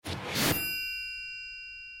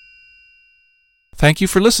Thank you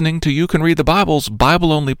for listening to You Can Read the Bible's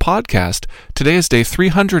Bible-Only podcast. Today is day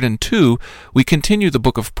 302. We continue the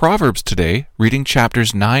book of Proverbs today, reading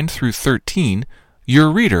chapters 9 through 13.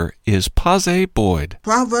 Your reader is Paze Boyd.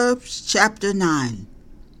 Proverbs chapter 9.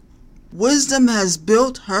 Wisdom has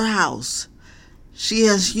built her house. She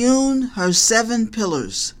has hewn her 7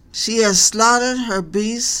 pillars. She has slaughtered her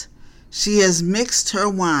beasts. She has mixed her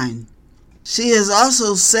wine. She has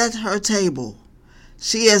also set her table.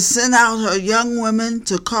 She has sent out her young women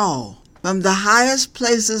to call from the highest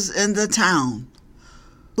places in the town.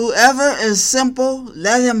 Whoever is simple,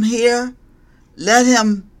 let him hear. Let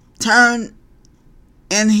him turn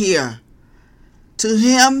and hear. To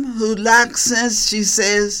him who lacks sense, she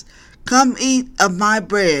says, "Come eat of my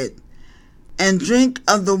bread, and drink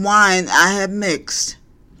of the wine I have mixed.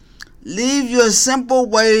 Leave your simple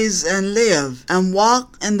ways and live, and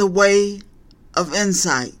walk in the way of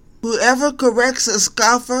insight. Whoever corrects a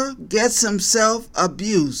scoffer gets himself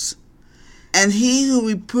abuse, and he who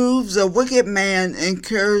reproves a wicked man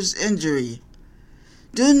incurs injury.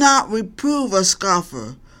 Do not reprove a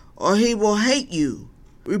scoffer, or he will hate you.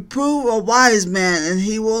 Reprove a wise man, and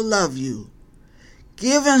he will love you.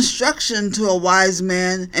 Give instruction to a wise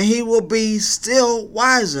man, and he will be still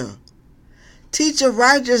wiser. Teach a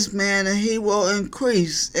righteous man, and he will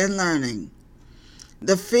increase in learning.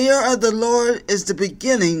 The fear of the Lord is the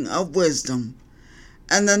beginning of wisdom,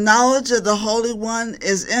 and the knowledge of the Holy One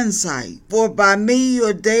is insight. For by me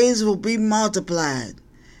your days will be multiplied,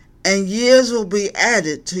 and years will be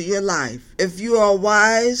added to your life. If you are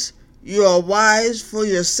wise for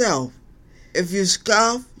yourself. If you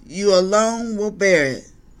scoff, you alone will bear it.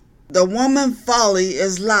 The woman folly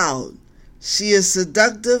is loud. She is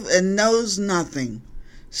seductive and knows nothing.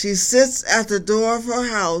 She sits at the door of her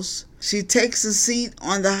house. She takes a seat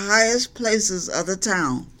on the highest places of the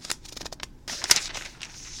town,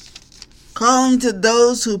 calling to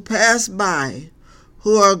those who pass by,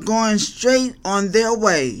 who are going straight on their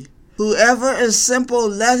way. Whoever is simple,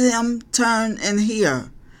 let him turn and hear.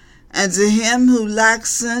 And to him who lacks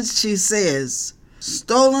sense, she says,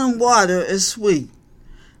 "Stolen water is sweet,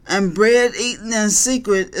 and bread eaten in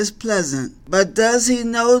secret is pleasant." But does he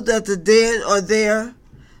know that the dead are there,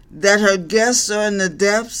 that her guests are in the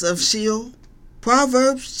depths of Sheol?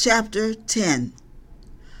 Proverbs chapter 10.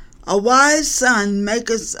 A wise son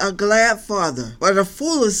maketh a glad father, but a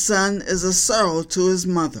foolish son is a sorrow to his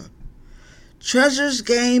mother. Treasures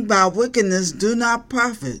gained by wickedness do not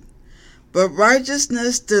profit, but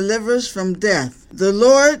righteousness delivers from death. The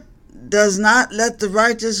Lord does not let the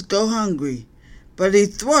righteous go hungry, but he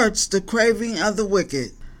thwarts the craving of the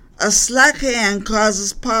wicked. A slack hand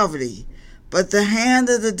causes poverty, but the hand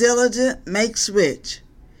of the diligent makes rich.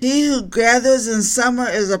 He who gathers in summer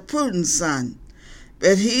is a prudent son,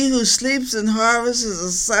 but he who sleeps in harvest is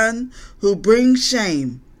a son who brings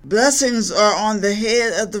shame. Blessings are on the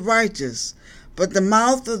head of the righteous, but the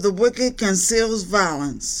mouth of the wicked conceals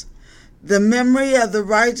violence. The memory of the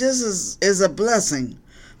righteous is a blessing,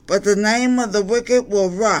 but the name of the wicked will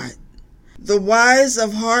rot. The wise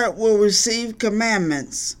of heart will receive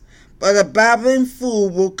commandments, but a babbling fool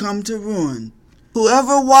will come to ruin.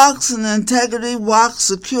 Whoever walks in integrity walks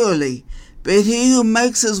securely, but he who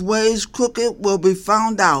makes his ways crooked will be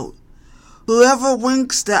found out. Whoever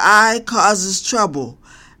winks the eye causes trouble,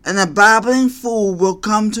 and a babbling fool will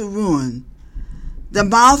come to ruin. The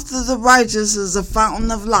mouth of the righteous is a fountain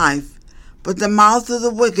of life, but the mouth of the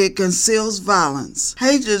wicked conceals violence.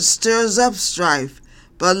 Hatred stirs up strife,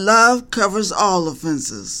 but love covers all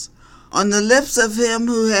offenses. On the lips of him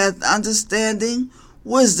who hath understanding,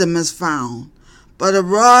 wisdom is found, but a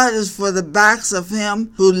rod is for the backs of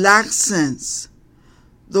him who lacks sense.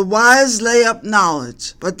 The wise lay up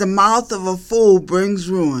knowledge, but the mouth of a fool brings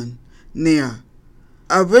ruin near.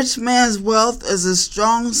 A rich man's wealth is a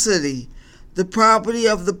strong city. The property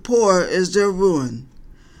of the poor is their ruin.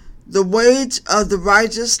 The wage of the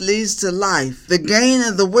righteous leads to life, the gain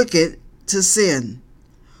of the wicked to sin.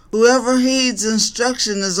 Whoever heeds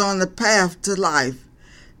instruction is on the path to life,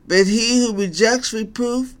 but he who rejects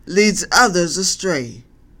reproof leads others astray.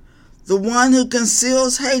 The one who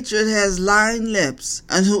conceals hatred has lying lips,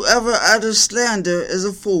 and whoever utters slander is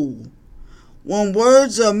a fool. When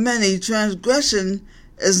words are many, transgression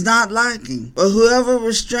is not lacking, but whoever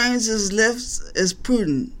restrains his lips is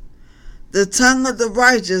prudent. The tongue of the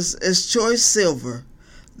righteous is choice silver.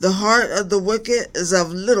 The heart of the wicked is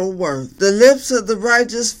of little worth. The lips of the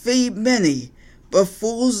righteous feed many, but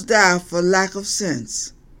fools die for lack of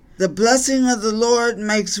sense. The blessing of the Lord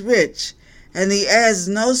makes rich, and he adds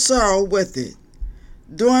no sorrow with it.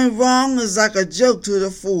 Doing wrong is like a joke to the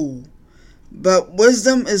fool, but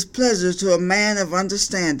wisdom is pleasure to a man of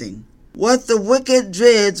understanding. What the wicked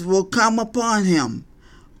dreads will come upon him,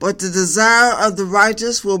 but the desire of the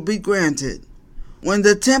righteous will be granted. When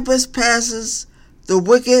the tempest passes, the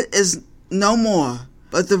wicked is no more,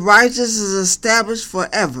 but the righteous is established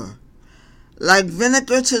forever. Like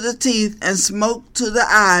vinegar to the teeth and smoke to the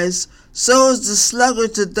eyes, so is the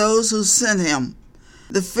sluggard to those who send him.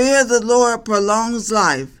 The fear of the Lord prolongs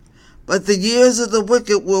life, but the years of the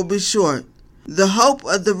wicked will be short. The hope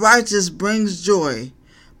of the righteous brings joy,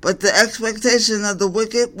 but the expectation of the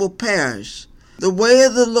wicked will perish. The way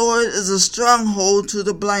of the Lord is a stronghold to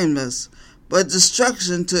the blameless, but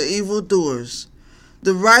destruction to evildoers.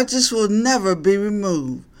 The righteous will never be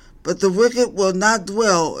removed, but the wicked will not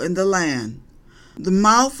dwell in the land. The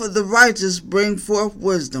mouth of the righteous brings forth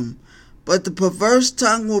wisdom, but the perverse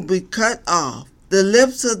tongue will be cut off. The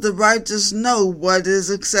lips of the righteous know what is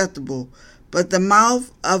acceptable, but the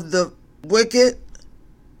mouth of the wicked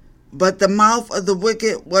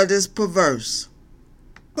what is perverse.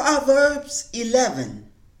 Proverbs 11.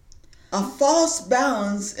 A false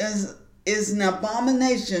balance is an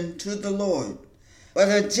abomination to the Lord, but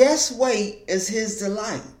a just weight is his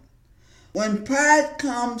delight. When pride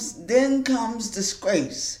comes, then comes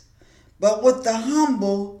disgrace, but with the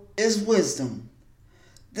humble is wisdom.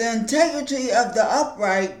 The integrity of the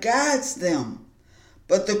upright guides them,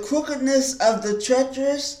 but the crookedness of the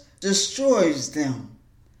treacherous destroys them.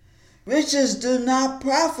 Riches do not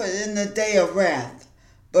profit in the day of wrath,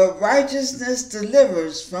 but righteousness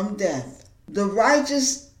delivers from death. The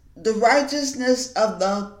righteousness of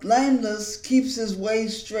the blameless keeps his way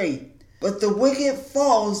straight, but the wicked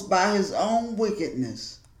falls by his own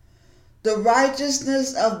wickedness. The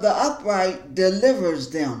righteousness of the upright delivers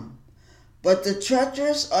them, but the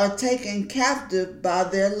treacherous are taken captive by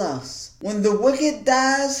their lusts. When the wicked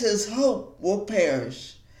dies, his hope will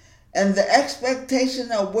perish, and the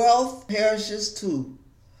expectation of wealth perishes too.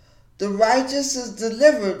 The righteous is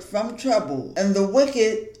delivered from trouble, and the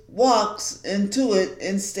wicked walks into it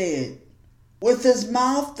instead. With his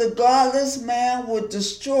mouth the godless man would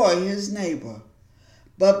destroy his neighbor,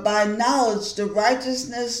 but by knowledge the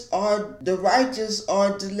righteous are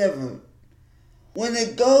delivered. When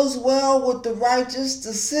it goes well with the righteous,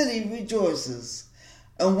 the city rejoices,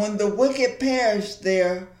 and when the wicked perish,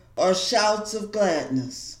 there are shouts of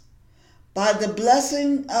gladness. By the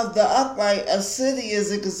blessing of the upright a city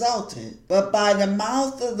is exalted, but by the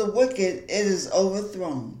mouth of the wicked it is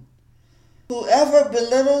overthrown. Whoever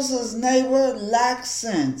belittles his neighbor lacks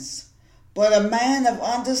sense, but a man of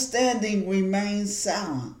understanding remains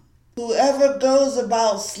silent. Whoever goes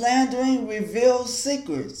about slandering reveals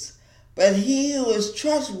secrets, but he who is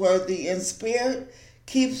trustworthy in spirit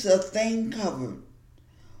keeps a thing covered.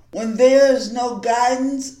 When there is no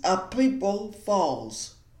guidance, a people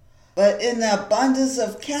falls, but in the abundance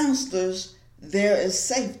of counselors there is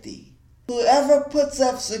safety. Whoever puts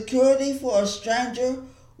up security for a stranger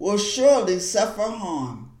will surely suffer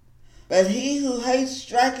harm, but he who hates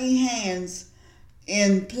striking hands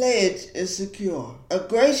in pledge is secure. A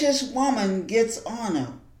gracious woman gets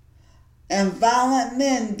honor, and violent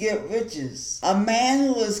men get riches. A man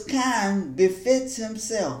who is kind befits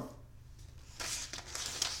himself,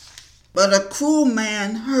 but a cruel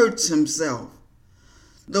man hurts himself.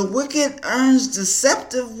 The wicked earns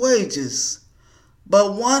deceptive wages,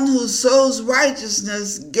 but one who sows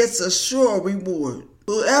righteousness gets a sure reward.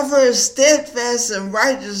 Whoever is steadfast in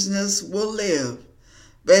righteousness will live,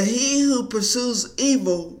 but he who pursues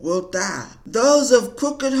evil will die. Those of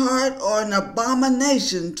crooked heart are an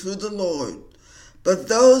abomination to the Lord, but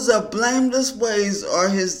those of blameless ways are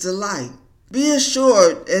his delight. Be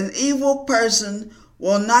assured, an evil person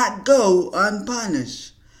will not go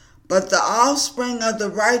unpunished, but the offspring of the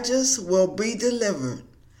righteous will be delivered.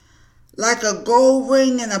 Like a gold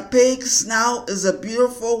ring in a pig's snout is a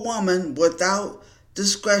beautiful woman without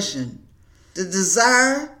discretion. The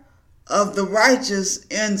desire of the righteous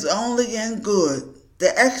ends only in good,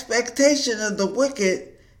 the expectation of the wicked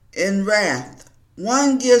in wrath.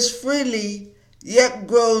 One gives freely, yet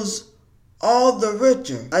grows all the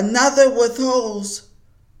richer. Another withholds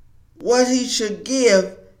what he should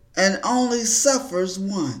give and only suffers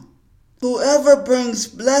want. Whoever brings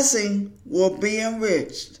blessing will be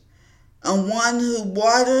enriched, and one who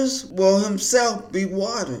waters will himself be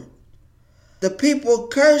watered. The people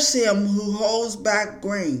curse him who holds back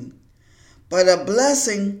grain, but a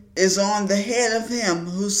blessing is on the head of him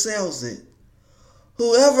who sells it.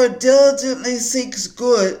 Whoever diligently seeks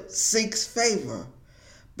good seeks favor,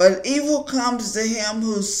 but evil comes to him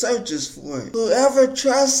who searches for it. Whoever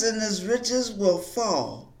trusts in his riches will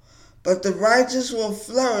fall, but the righteous will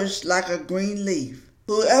flourish like a green leaf.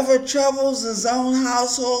 Whoever troubles his own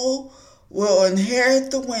household will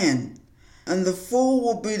inherit the wind, and the fool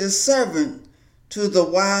will be the servant to the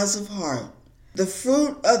wise of heart. The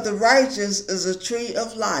fruit of the righteous is a tree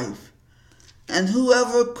of life, and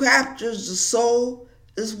whoever captures the soul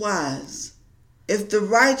is wise. If the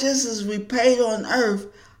righteous is repaid on earth,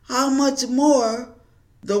 how much more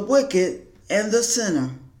the wicked and the sinner?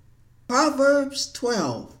 Proverbs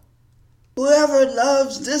 12. Whoever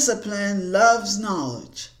loves discipline loves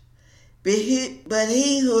knowledge, but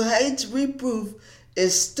he who hates reproof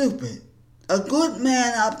is stupid. A good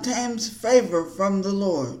man obtains favor from the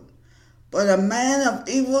Lord, but a man of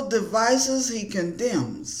evil devices he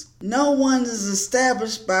condemns. No one is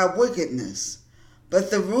established by wickedness,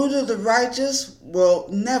 but the root of the righteous will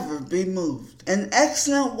never be moved. An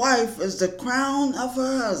excellent wife is the crown of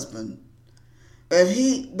her husband,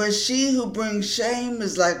 but she who brings shame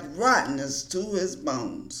is like rottenness to his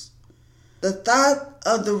bones. The thought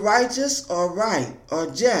of the righteous are right or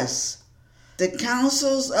just. The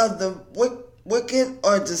counsels of the wicked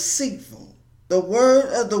are deceitful. The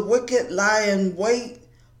word of the wicked lie in wait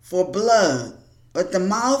for blood, but the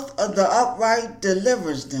mouth of the upright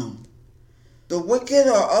delivers them. The wicked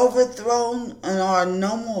are overthrown and are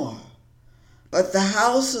no more, but the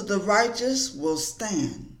house of the righteous will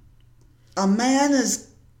stand. A man is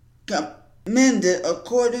commended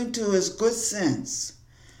according to his good sense,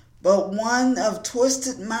 but one of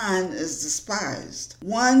twisted mind is despised.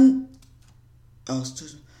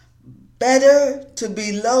 Better to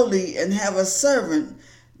be lowly and have a servant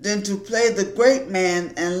than to play the great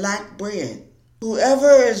man and lack bread.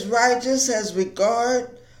 Whoever is righteous has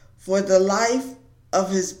regard for the life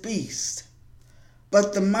of his beast,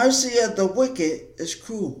 but the mercy of the wicked is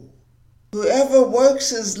cruel. Whoever works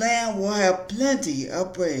his land will have plenty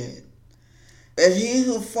of bread, but he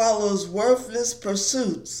who follows worthless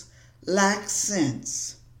pursuits lacks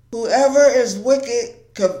sense. Whoever is wicked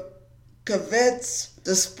covets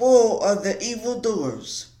the spoil of the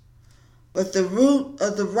evildoers, but the root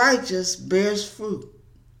of the righteous bears fruit.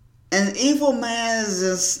 An evil man is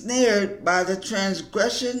ensnared by the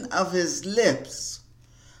transgression of his lips,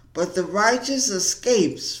 but the righteous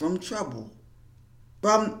escapes from trouble.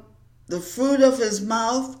 From the fruit of his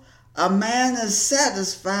mouth a man is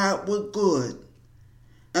satisfied with good,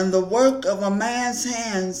 and the work of a man's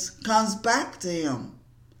hands comes back to him.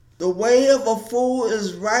 The way of a fool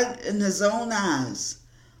is right in his own eyes,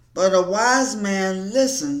 but a wise man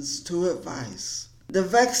listens to advice. The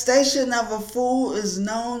vexation of a fool is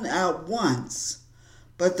known at once,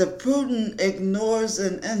 but the prudent ignores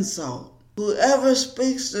an insult. Whoever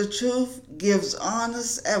speaks the truth gives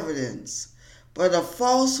honest evidence, but a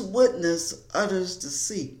false witness utters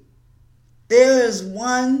deceit. There is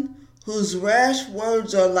one whose rash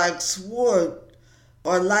words are like sword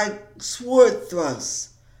thrusts,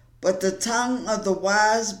 but the tongue of the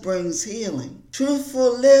wise brings healing.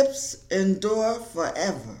 Truthful lips endure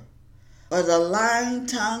forever, but a lying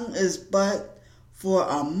tongue is but for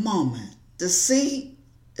a moment. Deceit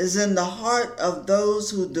is in the heart of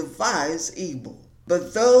those who devise evil,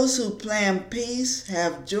 but those who plan peace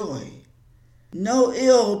have joy. No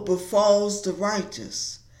ill befalls the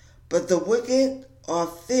righteous, but the wicked are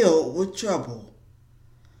filled with trouble.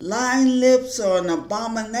 Lying lips are an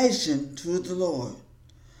abomination to the Lord,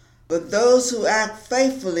 but those who act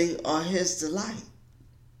faithfully are his delight.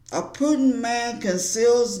 A prudent man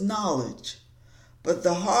conceals knowledge, but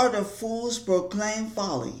the heart of fools proclaim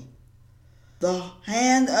folly. The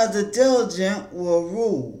hand of the diligent will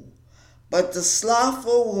rule, but the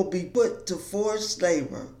slothful will be put to forced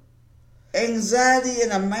labor. Anxiety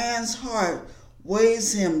in a man's heart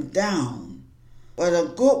weighs him down, but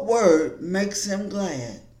a good word makes him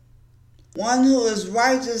glad. One who is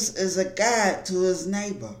righteous is a guide to his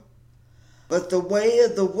neighbor, but the way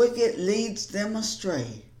of the wicked leads them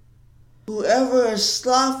astray. Whoever is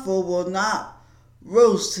slothful will not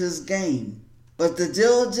roast his game, but the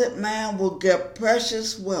diligent man will get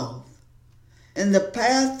precious wealth. In the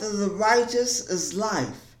path of the righteous is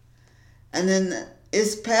life, and in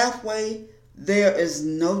its pathway there is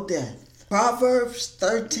no death. Proverbs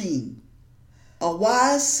 13. A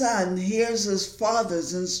wise son hears his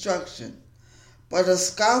father's instruction, but a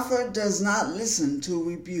scoffer does not listen to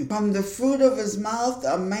rebuke. From the fruit of his mouth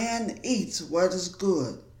a man eats what is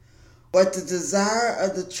good, but the desire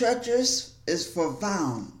of the treacherous is for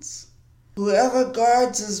violence. Whoever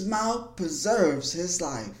guards his mouth preserves his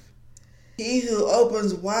life. He who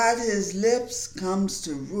opens wide his lips comes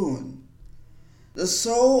to ruin. The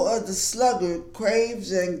soul of the sluggard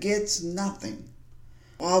craves and gets nothing,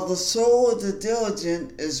 while the soul of the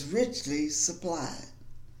diligent is richly supplied.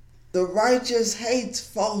 The righteous hates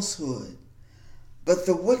falsehood, but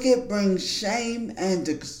the wicked brings shame and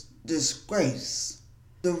disgrace.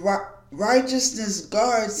 The Righteousness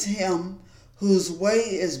guards him whose way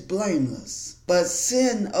is blameless, but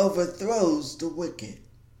sin overthrows the wicked.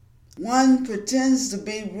 One pretends to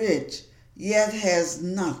be rich, yet has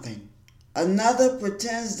nothing. Another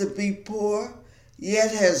pretends to be poor,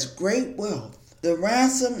 yet has great wealth. The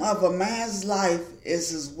ransom of a man's life is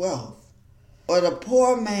his wealth, but a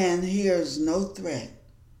poor man hears no threat.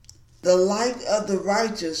 The light of the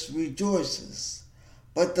righteous rejoices,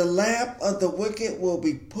 but the lamp of the wicked will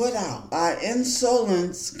be put out. By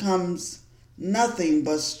insolence comes nothing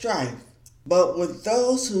but strife, but with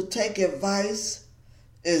those who take advice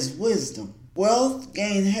is wisdom. Wealth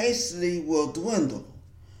gained hastily will dwindle,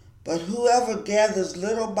 but whoever gathers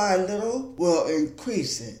little by little will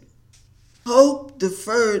increase it. Hope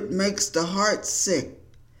deferred makes the heart sick,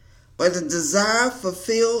 but a desire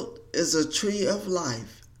fulfilled is a tree of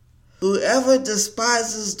life. Whoever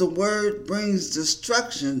despises the word brings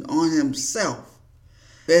destruction on himself,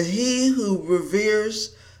 but he who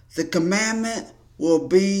reveres the commandment will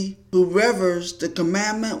be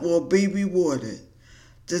rewarded.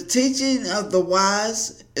 The teaching of the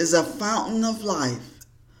wise is a fountain of life,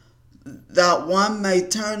 that one may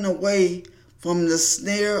turn away from the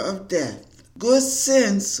snare of death. Good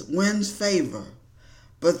sense wins favor,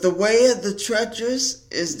 but the way of the treacherous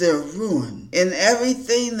is their ruin. In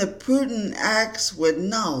everything the prudent acts with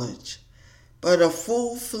knowledge, but a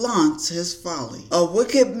fool flaunts his folly. A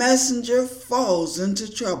wicked messenger falls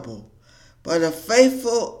into trouble, but a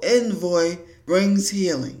faithful envoy brings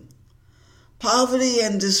healing. Poverty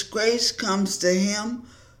and disgrace comes to him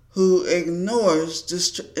who ignores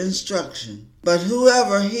instruction, but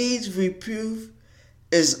whoever heeds reproof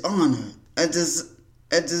is honored.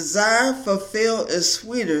 A desire fulfilled is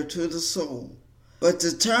sweeter to the soul, but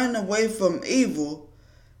to turn away from evil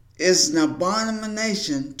is an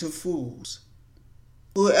abomination to fools.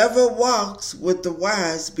 Whoever walks with the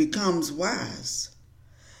wise becomes wise,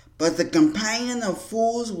 but the companion of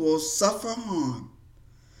fools will suffer harm.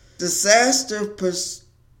 Disaster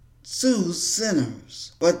pursues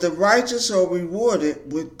sinners, but the righteous are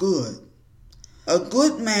rewarded with good. A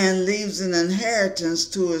good man leaves an inheritance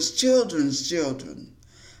to his children's children,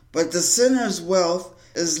 but the sinner's wealth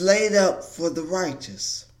is laid up for the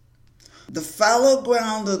righteous. The fallow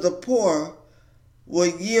ground of the poor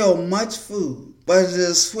will yield much food, but it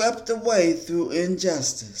is swept away through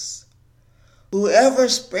injustice. Whoever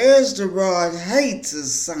spares the rod hates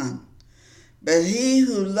his son, but he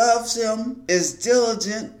who loves him is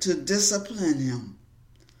diligent to discipline him.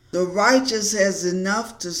 The righteous has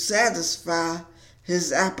enough to satisfy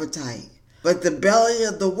his appetite, but the belly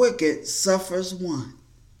of the wicked suffers want.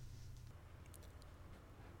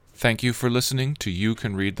 Thank you for listening to You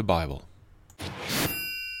Can Read the Bible.